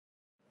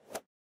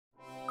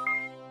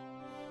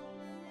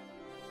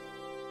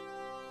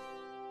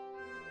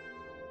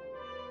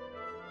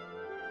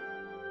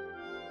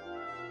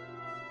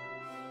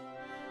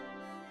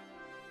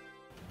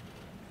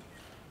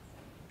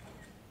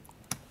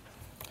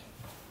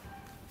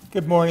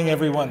Good morning,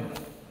 everyone.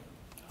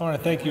 I want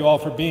to thank you all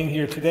for being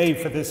here today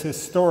for this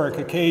historic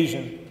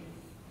occasion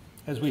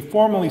as we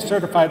formally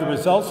certify the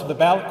results of the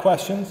ballot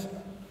questions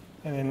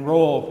and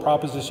enroll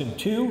Proposition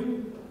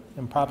 2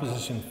 and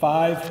Proposition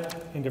 5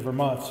 into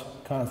Vermont's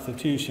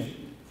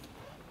Constitution.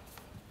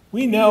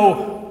 We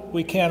know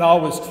we can't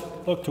always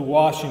look to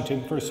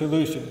Washington for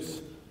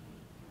solutions,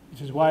 which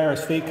is why our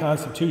state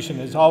constitution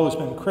has always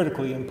been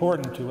critically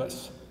important to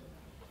us.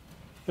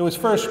 It was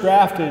first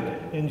drafted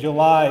in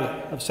July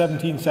of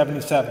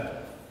 1777,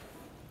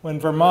 when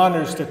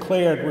Vermonters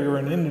declared we were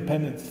an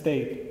independent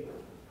state.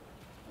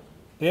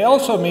 They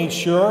also made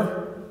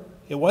sure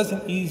it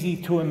wasn't easy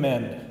to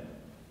amend.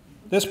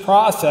 This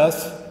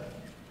process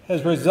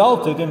has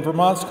resulted in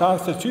Vermont's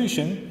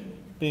Constitution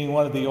being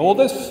one of the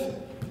oldest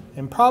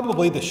and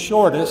probably the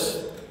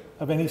shortest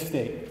of any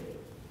state.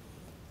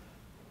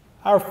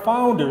 Our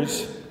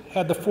founders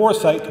had the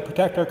foresight to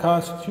protect our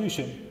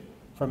Constitution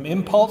from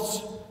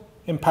impulse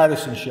and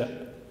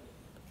partisanship,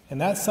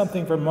 and that's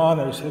something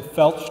Vermonters have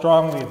felt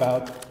strongly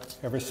about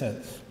ever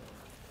since.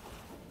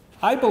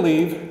 I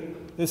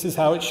believe this is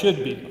how it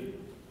should be,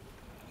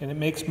 and it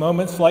makes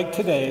moments like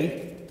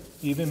today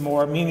even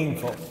more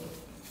meaningful.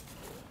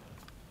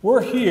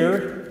 We're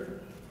here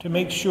to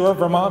make sure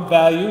Vermont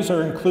values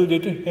are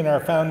included in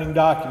our founding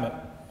document,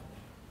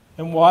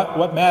 and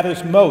what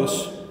matters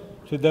most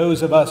to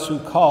those of us who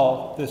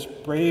call this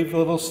brave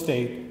little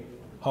state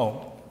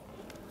home.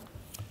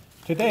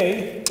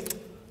 Today,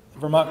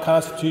 the Vermont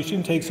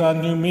Constitution takes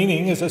on new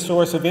meaning as a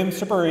source of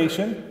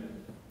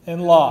inspiration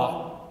and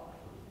law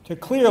to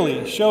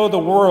clearly show the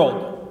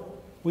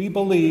world we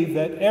believe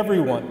that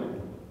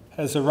everyone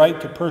has the right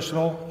to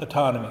personal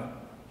autonomy,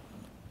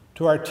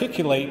 to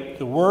articulate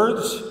the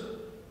words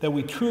that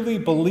we truly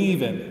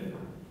believe in: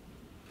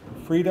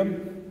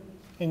 freedom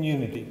and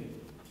unity.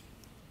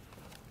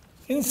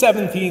 In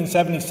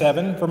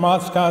 1777,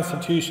 Vermont's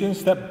Constitution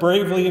stepped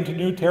bravely into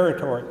new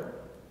territory,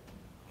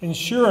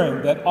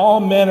 ensuring that all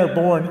men are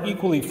born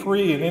equally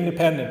free and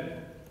independent,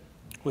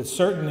 with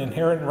certain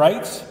inherent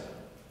rights,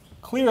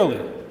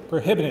 clearly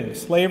prohibiting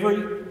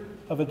slavery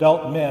of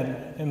adult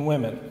men and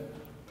women.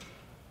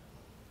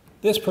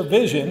 This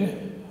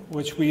provision,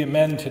 which we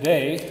amend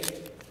today,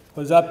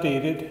 was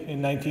updated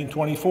in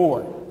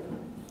 1924.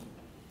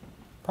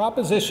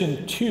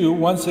 Proposition 2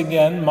 once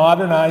again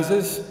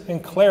modernizes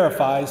and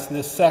clarifies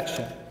this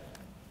section,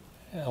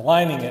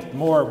 aligning it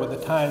more with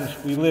the times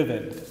we live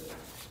in.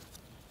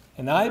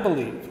 And I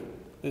believe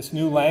this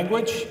new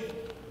language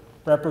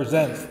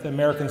represents the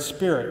American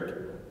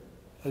spirit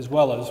as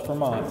well as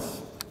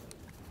Vermont's.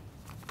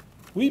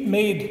 We've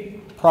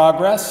made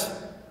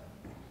progress,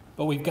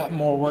 but we've got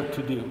more work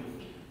to do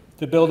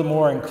to build a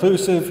more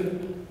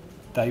inclusive,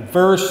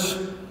 diverse,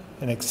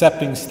 and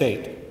accepting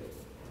state.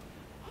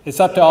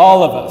 It's up to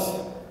all of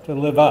us to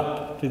live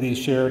up to these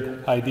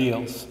shared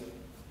ideals.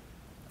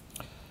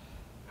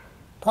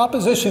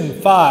 Proposition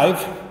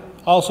 5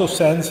 also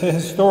sends a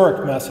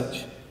historic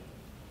message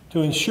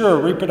to ensure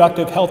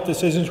reproductive health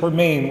decisions were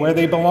made where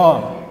they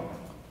belong,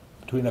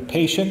 between a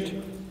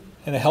patient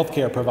and a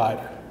healthcare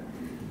provider,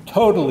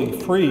 totally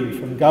free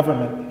from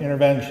government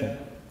intervention.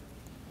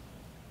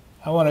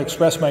 I want to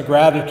express my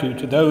gratitude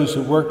to those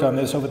who worked on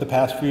this over the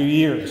past few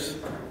years,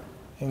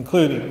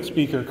 including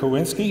Speaker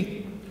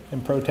Kowinski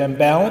and Pro Tem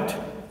Ballant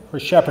for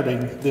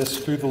shepherding this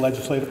through the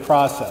legislative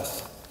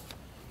process.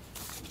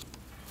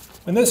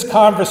 When this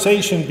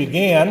conversation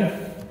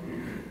began,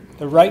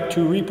 the right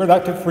to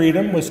reproductive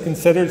freedom was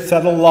considered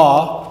settled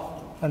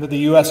law under the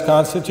U.S.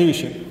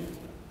 Constitution.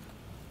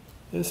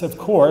 This, of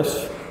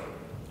course,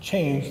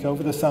 changed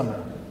over the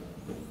summer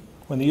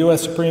when the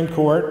U.S. Supreme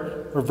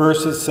Court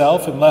reversed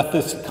itself and left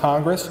this to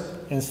Congress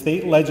and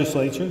state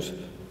legislatures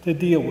to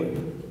deal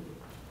with.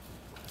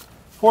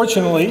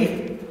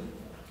 Fortunately,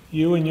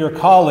 you and your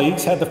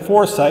colleagues had the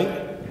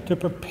foresight to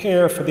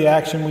prepare for the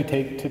action we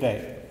take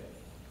today.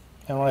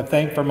 I want to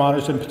thank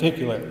Vermonters in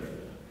particular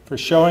for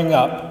showing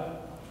up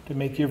to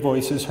make your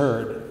voices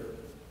heard.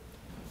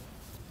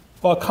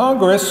 While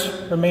Congress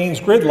remains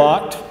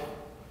gridlocked,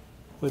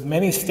 with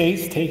many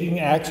states taking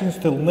actions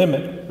to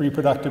limit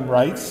reproductive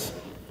rights,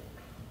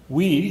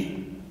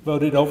 we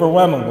voted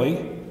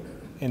overwhelmingly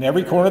in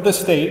every corner of the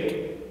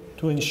state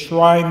to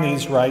enshrine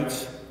these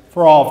rights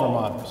for all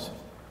Vermonters.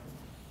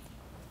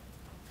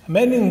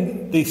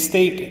 Amending the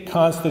state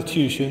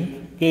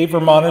constitution gave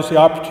Vermonters the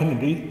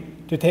opportunity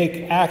to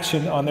take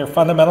action on their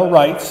fundamental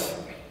rights,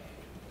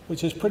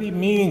 which is pretty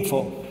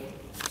meaningful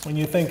when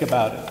you think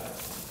about it.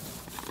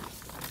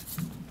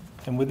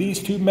 And with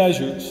these two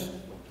measures,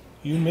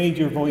 you made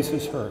your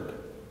voices heard.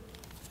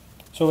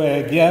 So I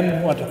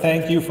again want to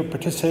thank you for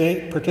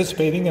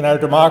participating in our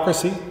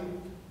democracy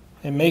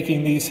and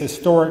making these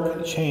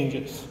historic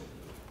changes.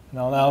 And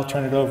I'll now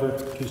turn it over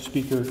to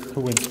Speaker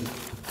Kowinski.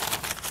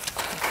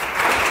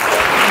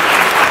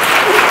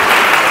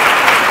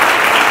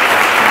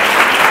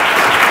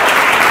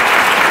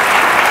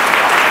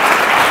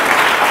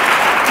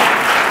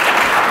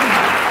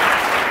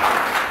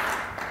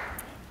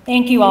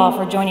 Thank you all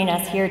for joining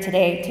us here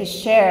today to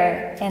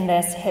share in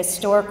this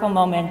historical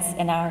moments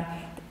in our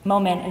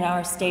moment in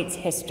our state's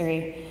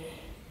history.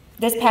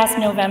 This past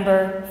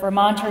November,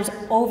 Vermonters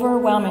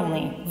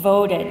overwhelmingly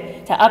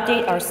voted to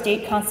update our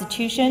state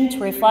constitution to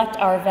reflect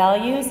our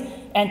values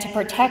and to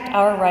protect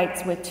our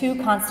rights with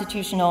 2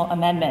 constitutional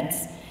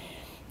amendments.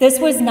 This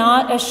was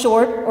not a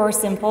short or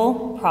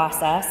simple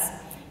process.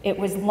 It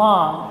was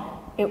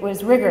long, it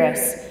was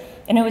rigorous,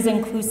 and it was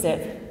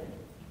inclusive.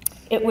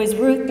 It was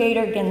Ruth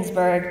Bader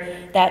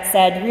Ginsburg that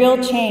said, "Real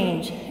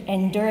change,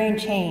 enduring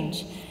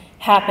change,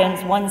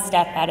 happens one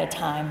step at a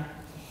time."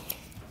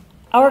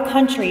 Our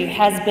country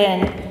has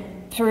been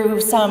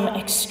through some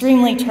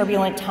extremely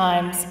turbulent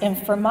times, and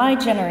for my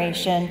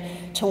generation,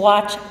 to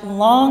watch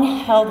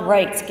long-held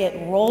rights get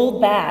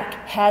rolled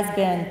back has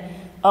been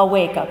a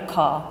wake-up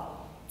call.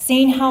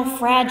 Seeing how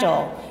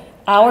fragile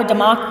our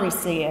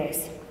democracy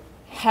is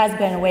has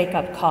been a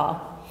wake-up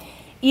call.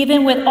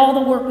 Even with all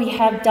the work we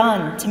have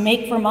done to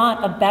make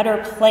Vermont a better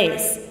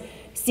place,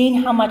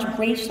 seeing how much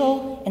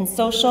racial and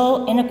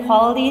social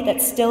inequality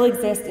that still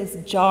exists is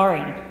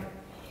jarring.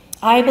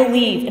 I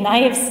believe, and I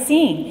have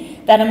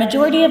seen, that a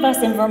majority of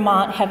us in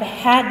Vermont have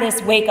had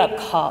this wake-up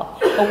call,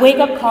 a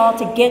wake-up call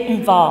to get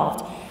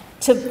involved,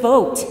 to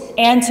vote,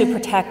 and to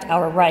protect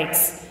our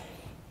rights.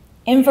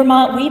 In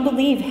Vermont, we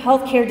believe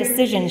healthcare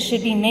decisions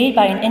should be made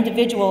by an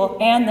individual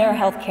and their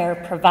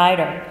healthcare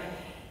provider.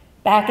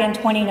 Back in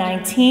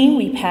 2019,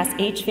 we passed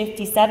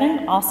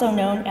H57, also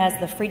known as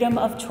the Freedom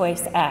of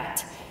Choice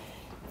Act.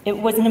 It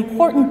was an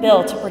important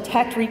bill to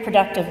protect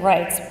reproductive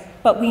rights,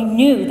 but we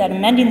knew that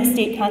amending the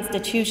state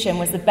constitution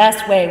was the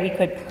best way we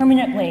could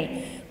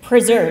permanently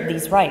preserve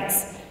these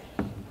rights.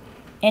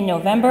 In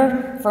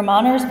November,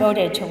 Vermonters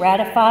voted to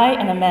ratify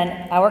and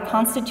amend our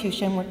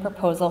constitution with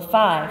Proposal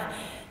 5,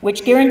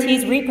 which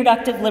guarantees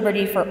reproductive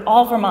liberty for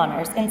all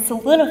Vermonters and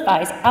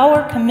solidifies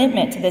our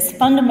commitment to this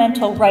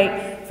fundamental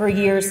right for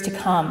years to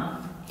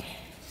come.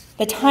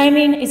 The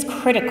timing is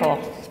critical.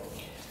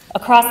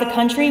 Across the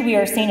country, we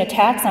are seeing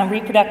attacks on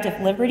reproductive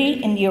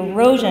liberty and the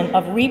erosion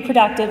of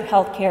reproductive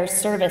health care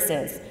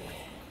services.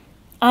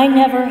 I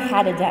never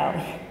had a doubt,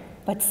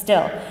 but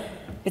still,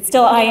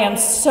 I am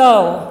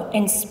so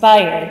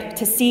inspired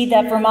to see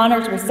that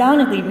Vermonters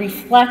resoundingly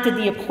reflected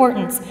the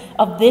importance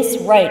of this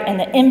right and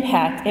the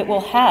impact it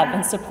will have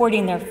in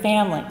supporting their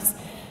families,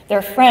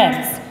 their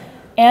friends,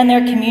 and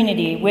their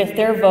community with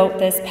their vote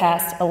this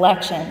past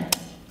election.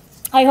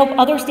 I hope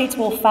other states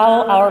will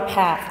follow our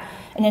path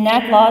and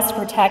enact laws to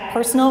protect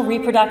personal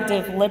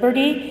reproductive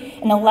liberty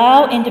and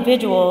allow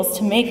individuals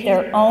to make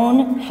their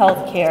own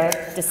health care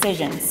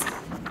decisions.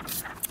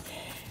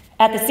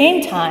 At the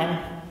same time,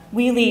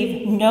 we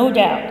leave no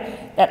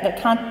doubt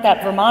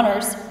that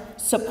Vermonters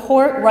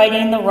support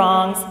righting the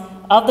wrongs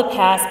of the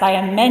past by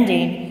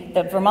amending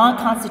the Vermont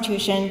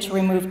Constitution to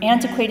remove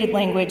antiquated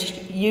language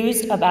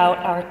used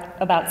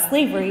about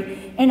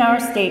slavery in our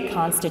state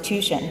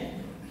constitution.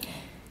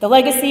 The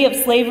legacy of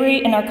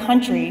slavery in our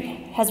country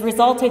has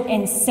resulted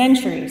in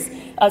centuries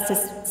of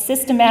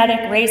systematic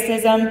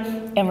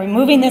racism, and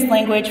removing this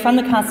language from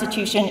the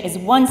Constitution is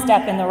one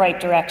step in the right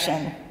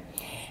direction.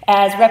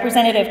 As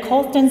Representative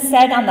Colston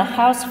said on the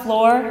House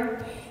floor,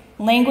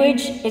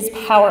 language is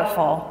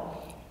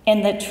powerful,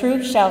 and the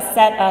truth shall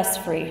set us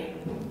free.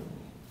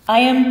 I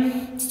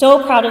am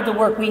so proud of the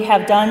work we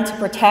have done to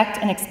protect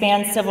and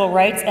expand civil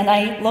rights, and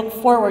I look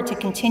forward to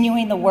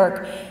continuing the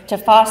work to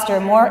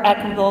foster more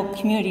equitable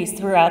communities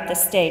throughout the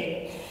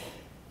state.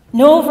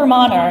 No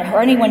Vermonter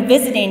or anyone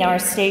visiting our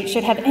state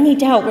should have any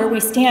doubt where we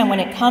stand when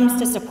it comes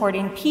to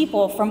supporting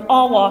people from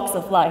all walks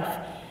of life.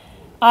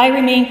 I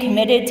remain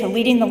committed to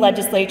leading the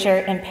legislature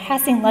and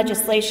passing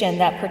legislation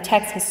that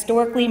protects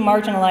historically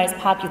marginalized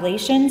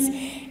populations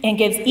and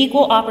gives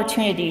equal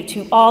opportunity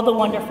to all the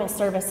wonderful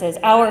services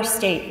our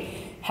state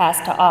has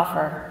to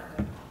offer.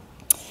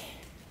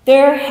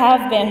 There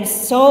have been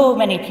so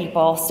many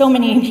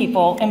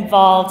people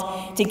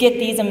involved to get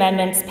these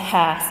amendments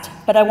passed,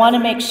 but I want to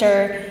make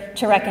sure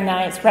to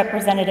recognize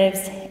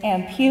Representatives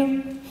Ann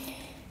Pugh,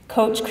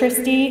 Coach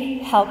Christie,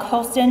 Hal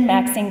Colston,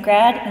 Maxine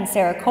Grad, and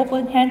Sarah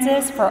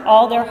Copeland-Hensis for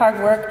all their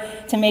hard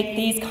work to make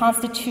these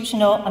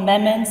constitutional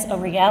amendments a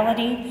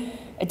reality.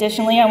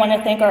 Additionally, I want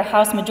to thank our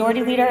House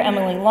Majority Leader,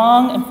 Emily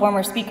Long, and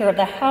former Speaker of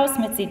the House,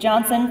 Mitzi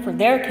Johnson, for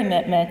their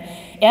commitment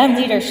and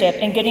leadership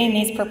in getting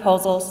these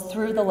proposals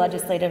through the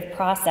legislative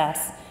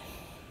process.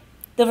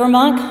 The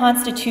Vermont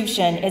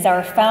Constitution is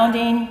our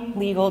founding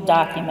legal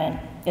document.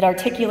 It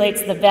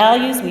articulates the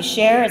values we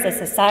share as a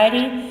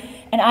society,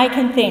 and I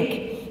can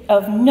think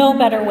of no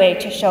better way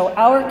to show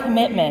our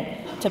commitment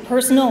to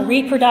personal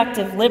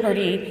reproductive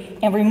liberty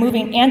and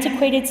removing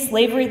antiquated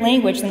slavery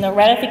language than the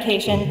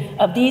ratification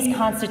of these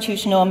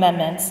constitutional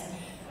amendments.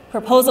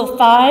 Proposal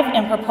 5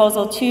 and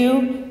Proposal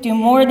 2 do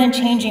more than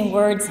changing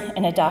words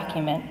in a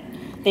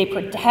document. They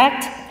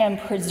protect and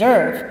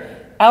preserve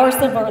our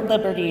civil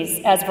liberties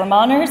as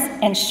Vermonters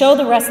and show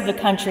the rest of the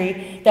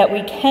country that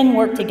we can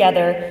work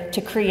together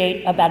to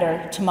create a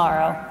better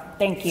tomorrow.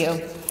 Thank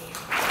you.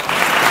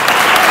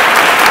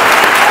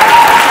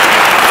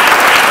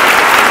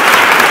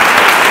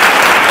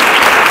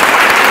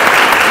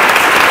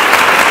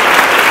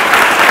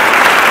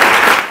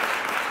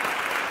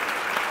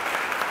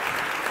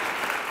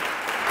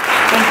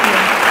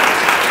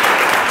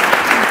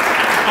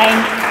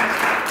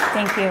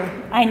 you.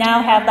 I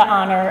now have the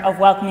honor of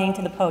welcoming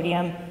to the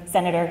podium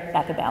Senator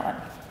Becca Balint.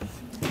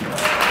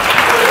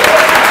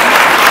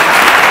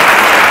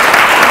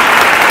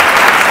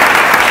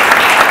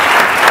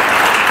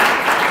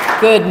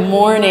 Good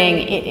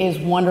morning. It is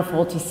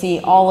wonderful to see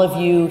all of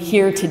you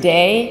here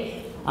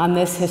today on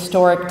this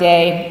historic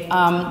day.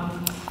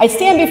 I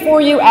stand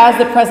before you as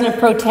the President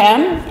Pro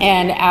Tem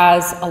and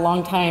as a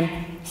longtime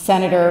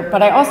senator,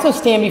 but I also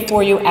stand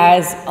before you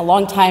as a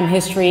longtime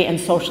history and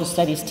social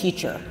studies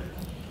teacher.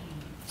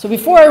 So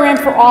before I ran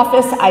for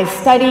office, I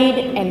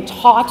studied and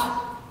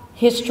taught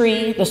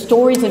history, the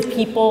stories of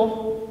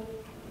people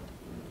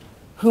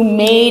who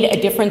made a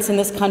difference in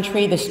this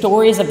country, the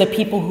stories of the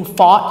people who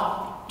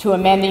fought to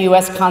amend the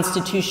U.S.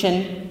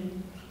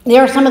 Constitution. They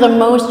are some of the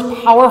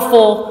most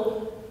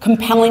powerful,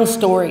 compelling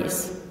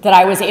stories that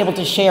I was able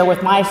to share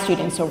with my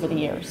students over the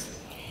years.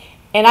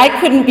 And I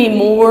couldn't be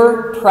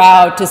more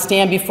proud to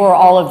stand before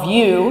all of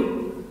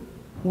you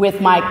with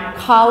my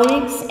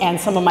colleagues and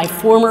some of my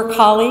former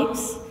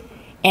colleagues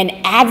and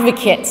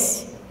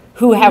advocates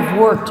who have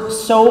worked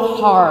so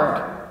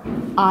hard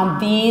on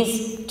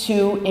these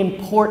two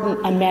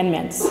important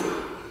amendments.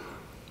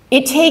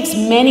 It takes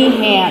many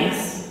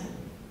hands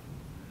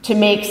to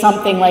make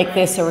something like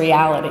this a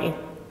reality.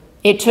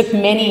 It took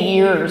many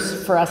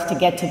years for us to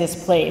get to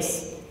this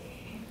place.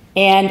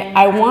 And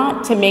I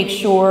want to make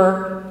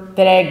sure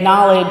that I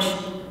acknowledge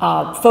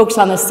folks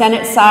on the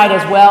Senate side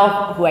as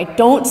well, who I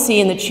don't see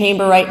in the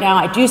chamber right now.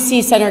 I do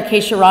see Senator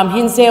Keisha Ram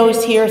Hinsdale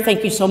is here.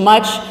 Thank you so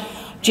much.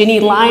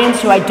 Ginny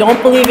Lyons, who I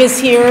don't believe is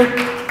here.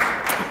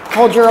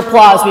 Hold your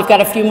applause. We've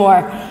got a few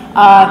more.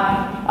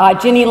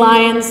 Ginny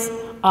Lyons,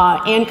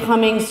 Ann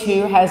Cummings,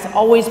 who has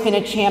always been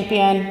a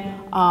champion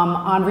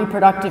on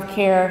reproductive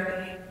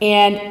care,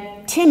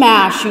 and Tim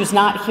Ash, who's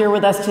not here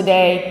with us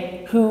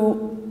today,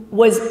 who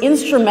was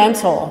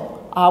instrumental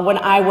when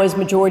I was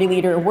majority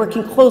leader,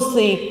 working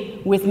closely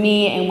with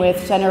me and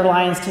with Senator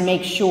Lyons to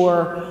make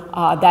sure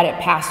that it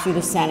passed through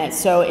the Senate.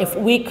 So if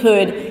we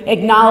could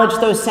acknowledge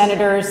those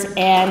senators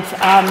and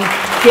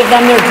give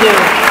them their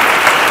due.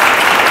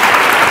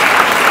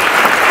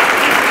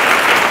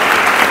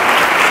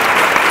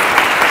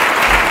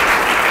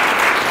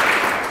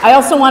 I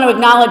also want to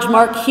acknowledge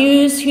Mark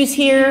Hughes, who's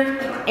here,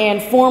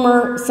 and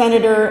former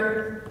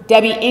Senator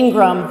Debbie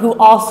Ingram, who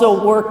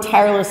also worked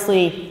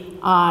tirelessly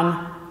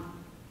on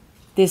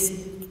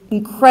this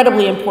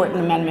incredibly important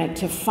amendment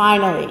to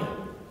finally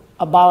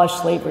abolish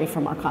slavery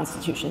from our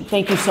Constitution.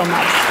 Thank you so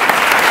much.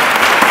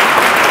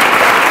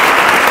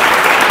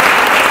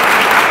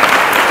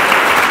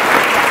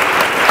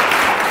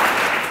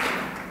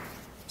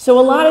 So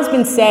a lot has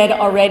been said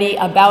already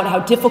about how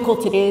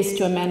difficult it is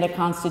to amend a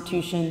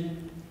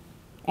Constitution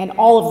and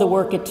all of the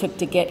work it took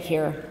to get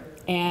here.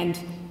 And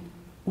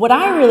what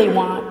I really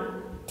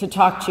want to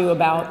talk to you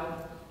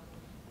about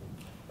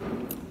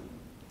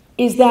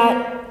is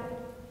that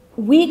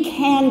we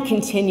can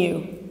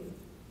continue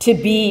to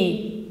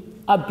be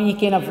a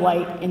beacon of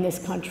light in this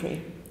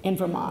country, in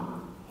Vermont.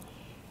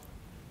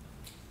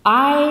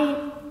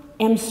 I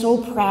am so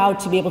proud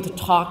to be able to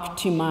talk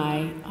to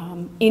my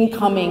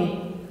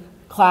incoming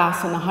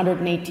class in the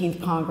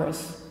 118th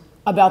Congress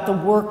about the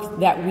work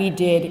that we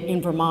did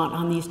in Vermont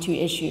on these two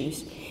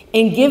issues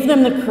and give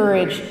them the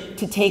courage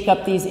to take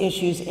up these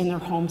issues in their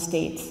home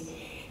states.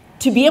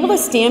 To be able to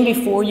stand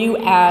before you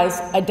as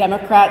a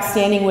Democrat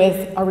standing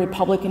with a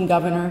Republican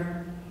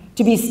governor,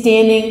 to be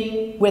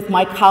standing with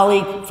my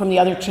colleague from the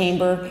other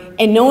chamber,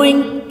 and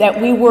knowing that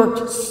we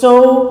worked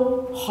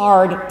so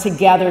hard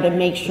together to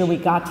make sure we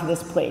got to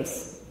this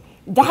place.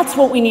 That's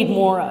what we need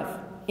more of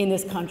in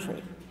this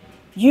country.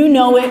 You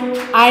know it,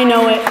 I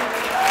know it.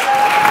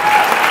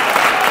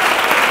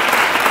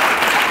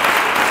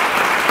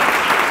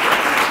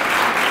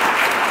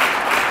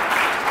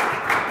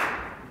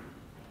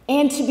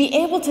 And to be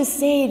able to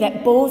say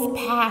that both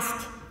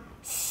passed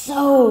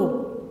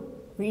so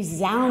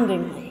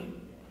resoundingly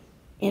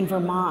in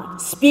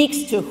Vermont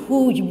speaks to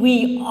who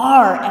we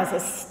are as a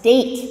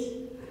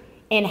state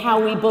and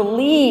how we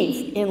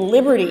believe in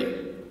liberty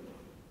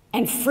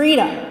and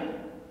freedom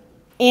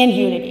and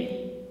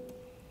unity.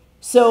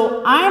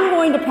 So I'm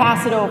going to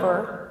pass it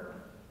over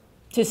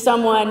to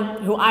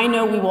someone who I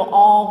know we will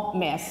all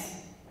miss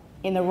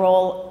in the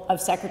role of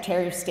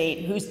Secretary of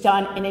State, who's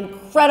done an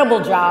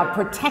incredible job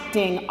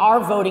protecting our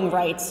voting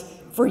rights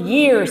for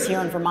years here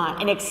in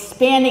Vermont and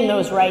expanding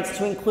those rights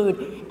to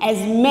include as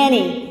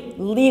many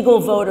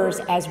legal voters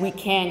as we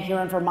can here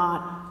in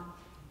Vermont.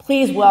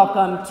 Please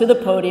welcome to the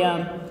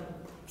podium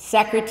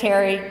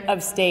Secretary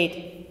of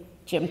State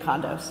Jim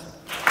Kondos.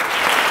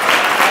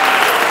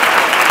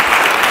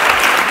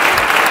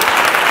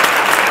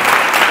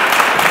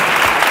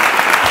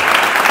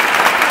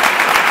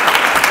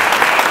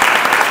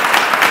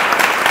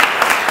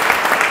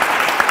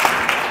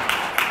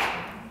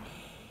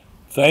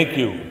 Thank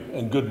you,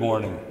 and good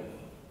morning.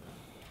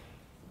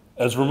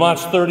 As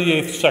Vermont's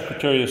 38th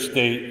Secretary of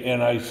State,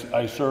 and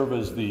I serve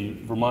as the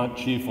Vermont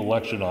Chief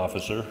Election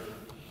Officer,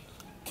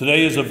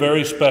 today is a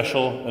very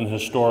special and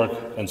historic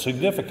and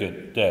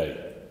significant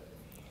day.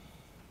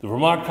 The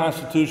Vermont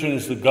Constitution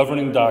is the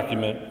governing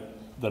document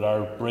that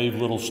our brave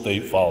little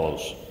state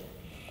follows.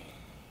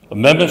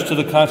 Amendments to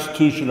the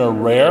Constitution are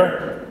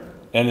rare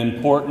and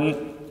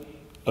important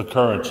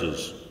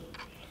occurrences.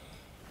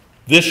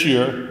 This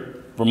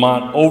year,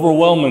 Vermont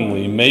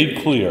overwhelmingly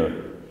made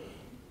clear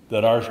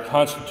that our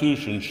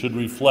Constitution should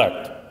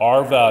reflect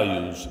our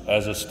values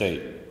as a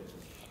state.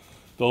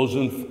 Those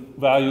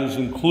values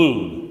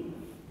include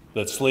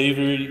that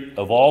slavery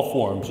of all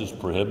forms is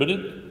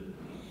prohibited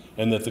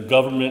and that the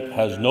government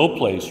has no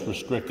place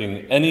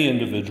restricting any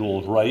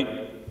individual's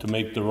right to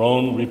make their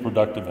own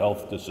reproductive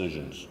health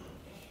decisions.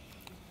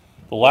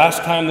 The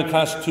last time the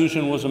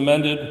Constitution was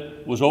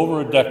amended was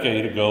over a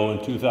decade ago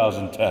in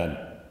 2010.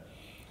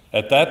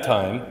 At that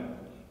time,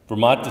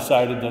 Vermont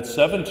decided that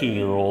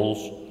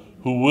 17-year-olds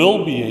who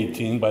will be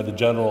 18 by the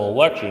general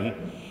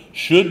election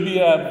should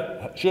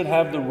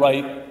have the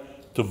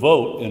right to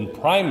vote in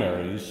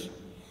primaries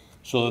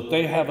so that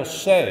they have a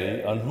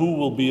say on who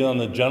will be on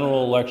the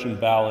general election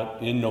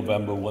ballot in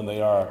November when they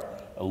are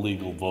a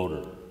legal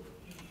voter.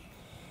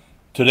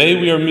 Today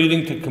we are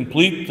meeting to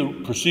complete the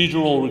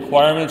procedural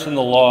requirements in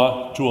the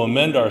law to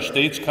amend our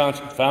state's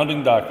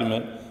founding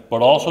document,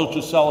 but also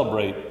to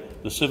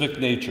celebrate the civic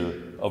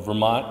nature of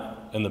Vermont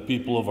and the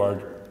people of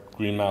our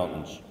Green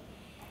Mountains.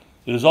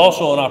 It is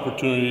also an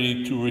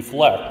opportunity to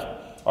reflect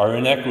our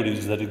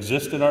inequities that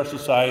exist in our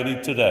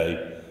society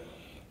today,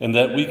 and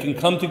that we can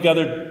come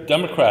together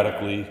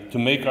democratically to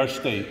make our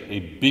state a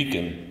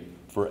beacon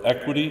for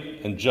equity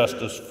and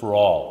justice for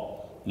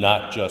all,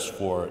 not just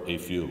for a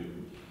few.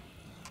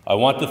 I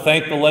want to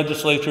thank the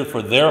legislature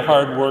for their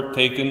hard work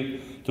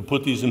taken to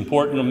put these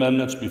important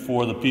amendments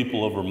before the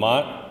people of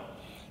Vermont,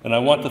 and I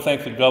want to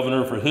thank the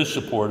governor for his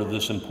support of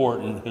this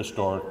important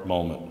historic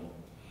moment.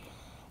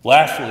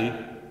 Lastly,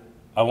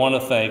 I want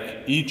to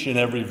thank each and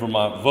every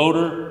Vermont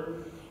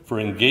voter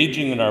for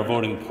engaging in our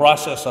voting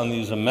process on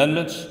these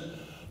amendments,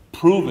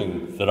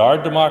 proving that our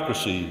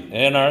democracy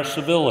and our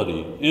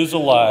civility is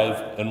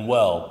alive and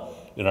well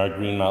in our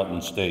Green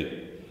Mountain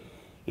state.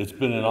 It's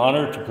been an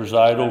honor to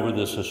preside over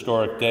this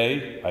historic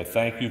day. I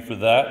thank you for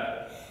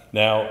that.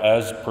 Now,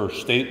 as per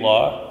state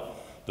law,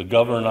 the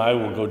governor and I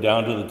will go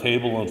down to the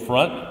table in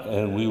front,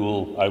 and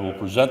I will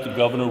present the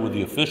governor with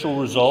the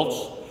official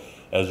results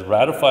as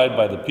ratified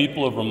by the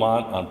people of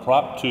Vermont on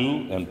Prop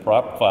 2 and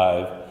Prop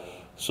 5,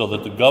 so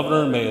that the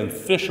governor may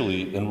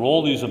officially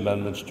enroll these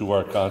amendments to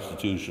our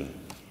Constitution.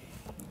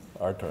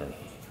 Our turn.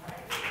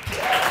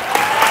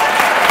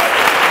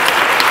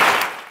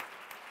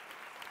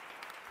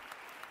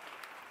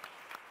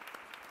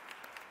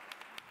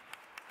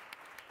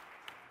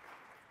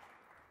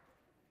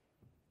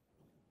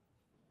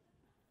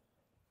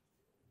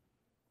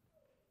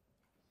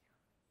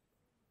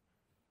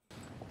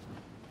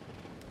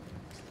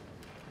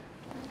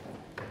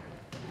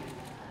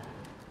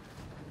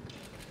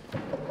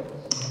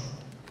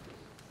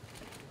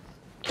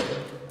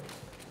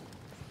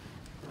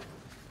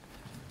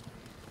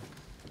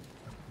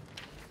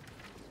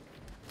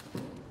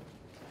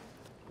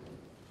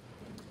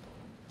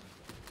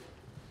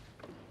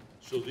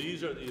 So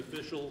these are the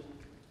official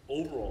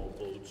overall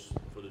votes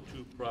for the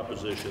two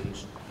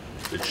propositions.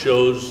 It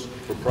shows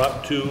for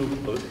Prop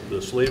 2, the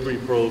slavery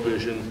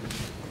prohibition,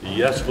 the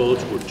yes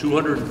votes were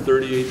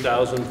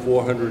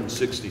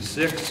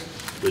 238,466.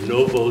 The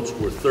no votes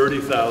were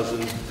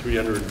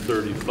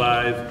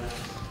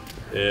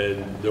 30,335.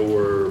 And there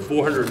were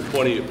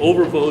 420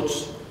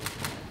 overvotes,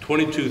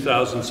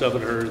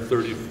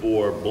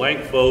 22,734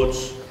 blank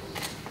votes,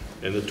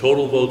 and the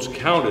total votes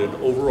counted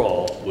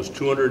overall was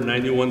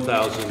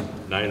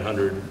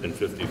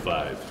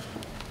 291,955.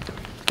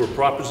 For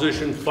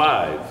Proposition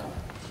 5,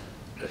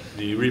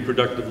 the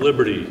Reproductive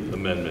Liberty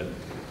Amendment,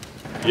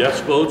 yes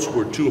votes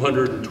were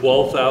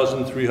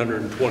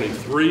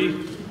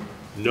 212,323,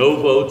 no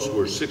votes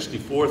were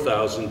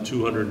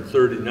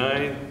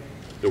 64,239,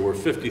 there were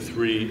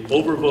 53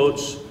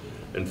 overvotes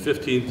and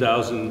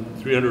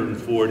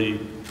 15,340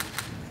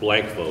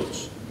 blank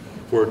votes.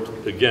 For,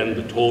 again,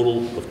 the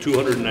total of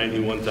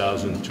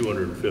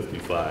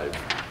 291,255.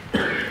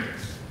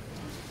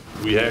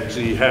 We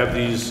actually have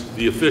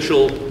the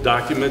official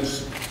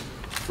documents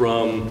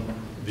from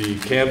the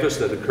canvass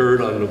that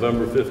occurred on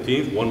November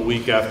 15th, 1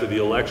 week after the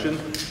election.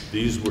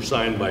 These were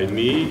signed by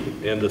me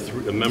and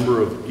a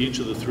member of each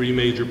of the three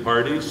major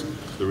parties,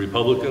 the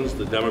Republicans,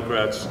 the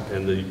Democrats,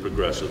 and the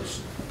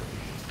Progressives.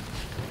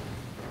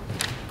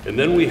 And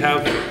then we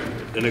have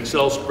an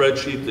Excel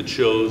spreadsheet that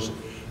shows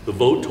the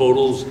vote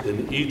totals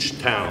in each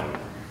town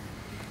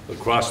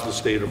across the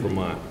state of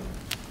Vermont.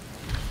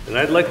 And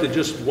I'd like to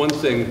just, one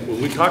thing,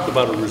 when we talk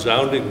about a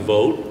resounding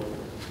vote,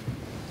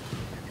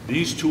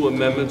 these two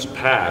amendments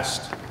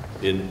passed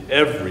in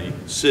every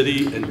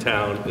city and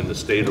town in the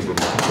state of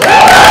Vermont.